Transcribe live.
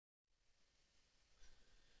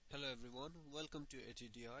Hello everyone, welcome to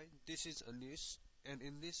ATDI. This is Anis, and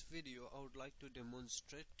in this video I would like to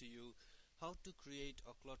demonstrate to you how to create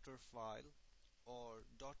a clutter file or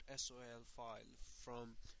 .sol file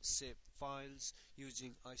from SHP files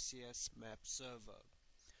using ICS Map server.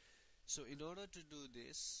 So in order to do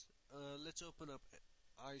this, let's open up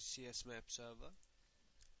ICS Map server.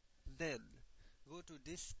 Then go to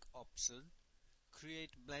disk option,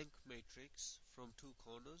 create blank matrix from two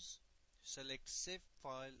corners. Select Save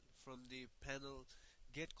File from the panel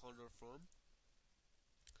Get Corner From.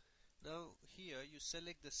 Now here you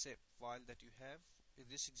select the save file that you have. In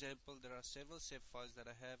this example there are several save files that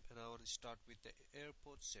I have, and I want to start with the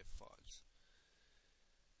airport save files.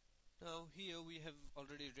 Now here we have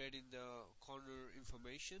already read in the corner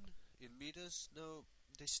information in meters. Now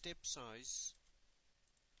the step size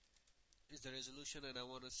is the resolution, and I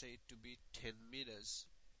want to say it to be 10 meters.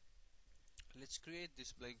 Let's create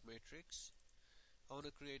this blank matrix. I want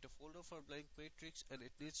to create a folder for blank matrix, and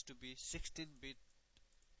it needs to be 16-bit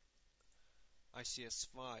ICS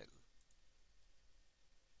file.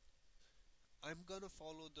 I'm gonna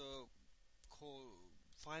follow the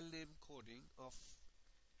file name coding of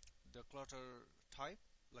the clutter type,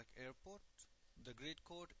 like airport, the grid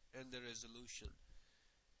code and the resolution,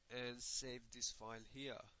 and save this file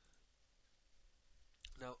here.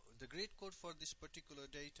 Now the grid code for this particular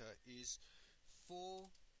data is 4UTS48,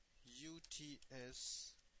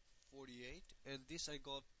 and this I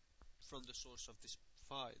got from the source of this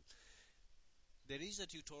file. There is a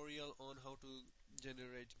tutorial on how to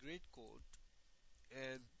generate grid code,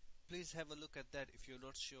 and please have a look at that if you're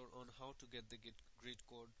not sure on how to get the grid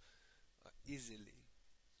code easily.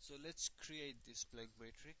 So let's create this blank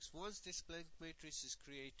matrix. Once this blank matrix is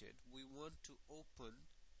created, we want to open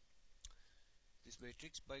this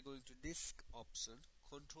matrix by going to disk option,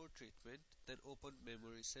 control treatment, then open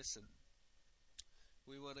memory session.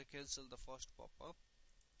 We want to cancel the first pop-up,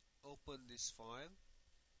 open this file,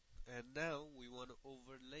 and now we want to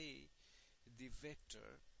overlay the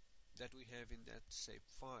vector that we have in that save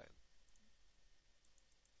file.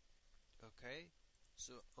 Okay,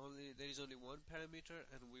 so there is only one parameter,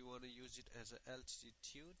 and we want to use it as an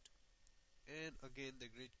altitude, and again the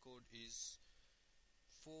grid code is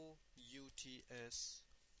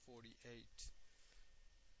 4UTS48.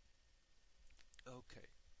 Okay,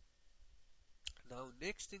 now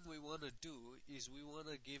next thing we want to do is we want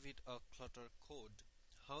to give it a clutter code.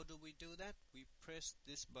 How do we do that? We press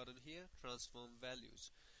this button here, transform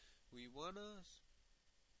values. We want to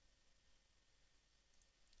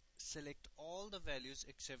select all the values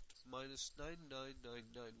except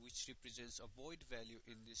 -9999, which represents a void value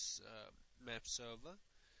in this map server,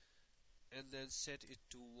 and then set it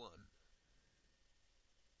to 1.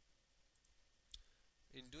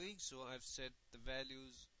 In doing so, I've set the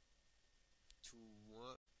values to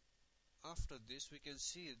 1. After this, we can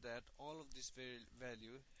see that all of this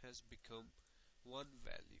value has become 1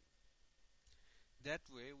 value. That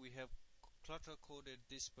way we have clutter coded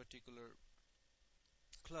this particular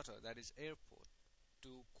clutter, that is airport,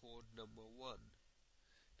 to code number 1.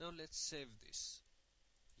 Now let's save this.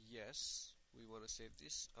 Yes, we want to save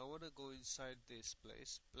this. I want to go inside this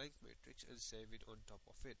place, blank matrix, and save it on top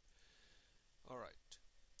of it. Alright,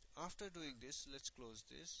 after doing this, let's close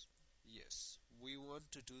this. Yes, we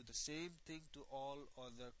want to do the same thing to all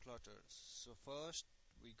other clutters. So first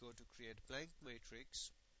we go to create blank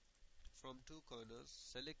matrix from two corners,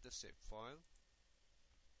 select the save file,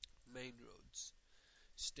 main roads.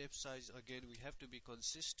 Step size, again we have to be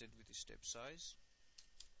consistent with the step size.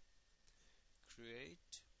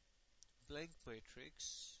 Create blank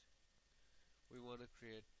matrix. We want to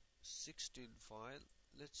create 16 file.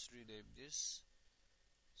 Let's rename this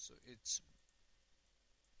so it's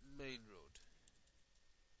main road.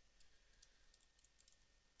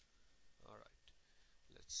 Alright,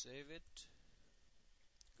 let's save it.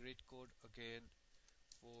 Grid code again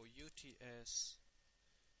for UTS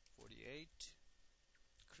 48.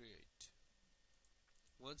 Create.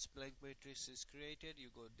 Once blank matrix is created, you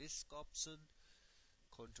go disk option,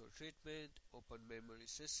 control treatment, open memory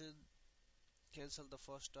session, cancel the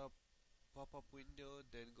first pop-up window,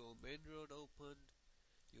 then go main road open,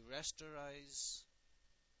 you rasterize.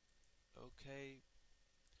 Okay,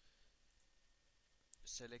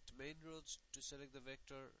 select main roads to select the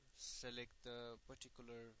vector, select the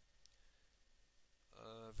particular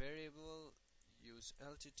variable, use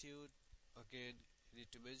altitude. Again, you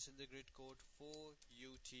need to mention the grid code for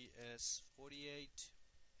UTS48.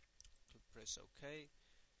 Press OK,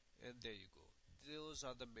 and there you go. Those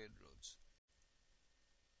are the main roads.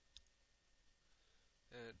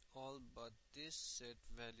 And all but this set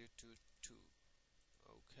value to 2.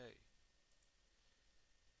 Okay.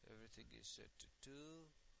 everything is set to 2.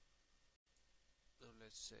 Now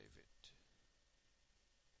let's save it.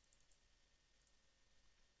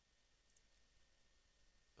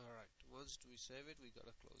 Alright, once we save it, we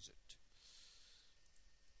gotta close it.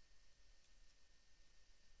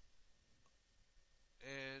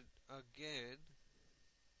 And again,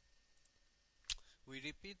 we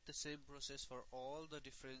repeat the same process for all the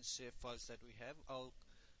different shape files that we have. I'll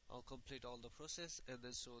complete all the process and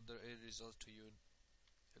then show the end result to you.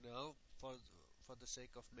 Now, for the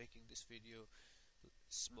sake of making this video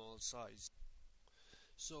small size.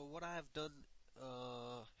 So what I have done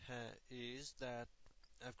is that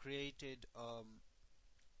I've created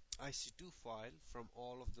IC2 file from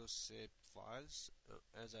all of those shape files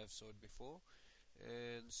as I've showed before.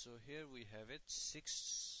 And so here we have it,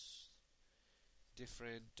 6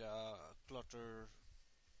 different clutter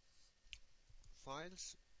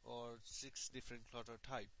files or 6 different clutter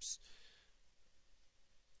types.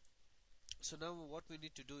 So now what we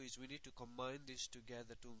need to do is we need to combine these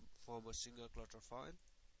together to form a single clutter file.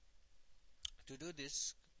 To do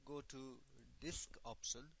this, go to disk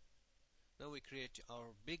option. Now we create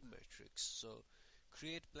our big matrix. So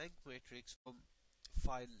create blank matrix from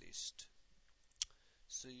file list.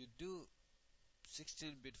 So you do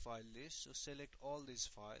 16-bit file list. So select all these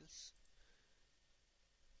files.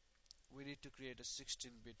 We need to create a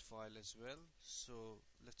 16-bit file as well. So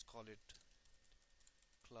let's call it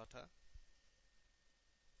clutter.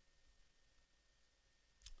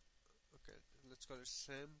 Okay, let's call it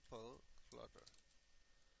sample clutter.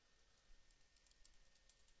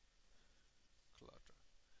 Clutter.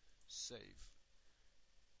 Save.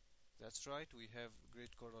 That's right, we have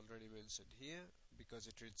grid code already mentioned here because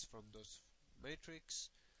it reads from those matrix.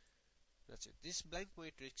 That's it. This blank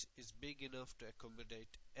matrix is big enough to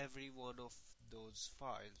accommodate every one of those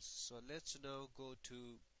files. So let's now go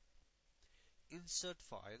to insert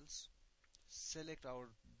files, select our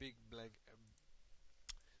big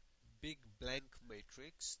blank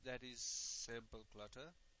matrix, that is sample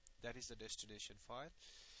clutter, that is the destination file.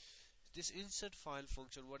 This insert file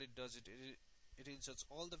function, what it does, it inserts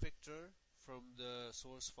all the vector from the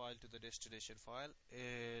source file to the destination file,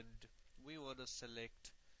 and we want to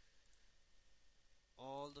select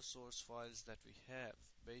all the source files that we have.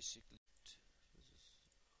 Basically,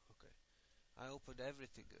 okay, I opened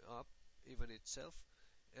everything up, even itself,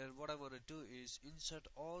 and what I want to do is insert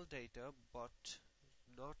all data but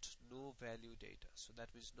not no value data, so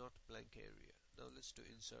that means not blank area. Now let's do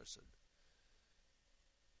insertion.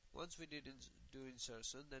 Once we do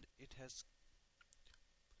insertion, then it has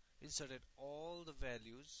inserted all the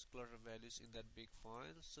values, clutter values, in that big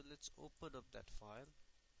file. So let's open up that file,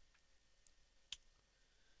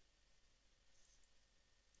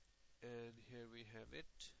 and here we have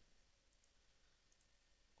it.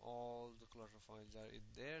 All the clutter files are in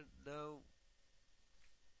there.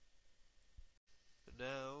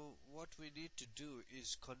 Now what we need to do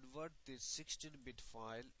is convert this 16-bit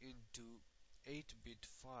file into 8-bit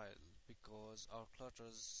file because our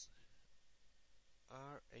clutters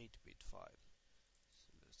are 8-bit file.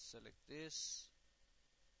 So let's select this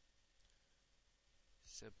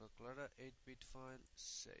sample clutter 8-bit file,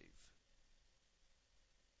 save.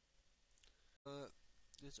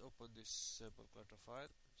 Let's open this sample clutter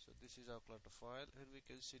file. So this is our clutter file, and we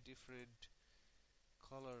can see different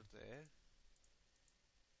color there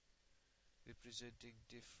representing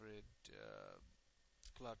different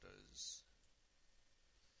clutters.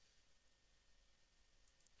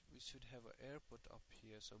 We should have an airport up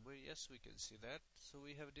here somewhere. Yes, we can see that. So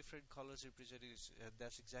we have different colors representing this, and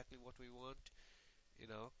that's exactly what we want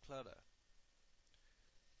in our clutter.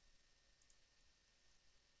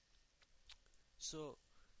 So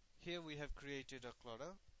here we have created a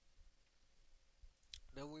clutter.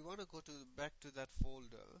 Now we want to go back to that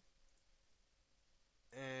folder,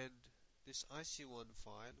 and this IC1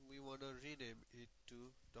 file, we want to rename it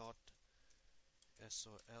to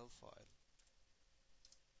 .sol file.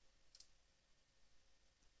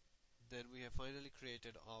 Then we have finally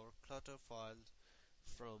created our clutter file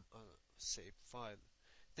from a shape file.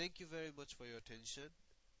 Thank you very much for your attention,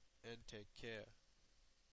 and take care.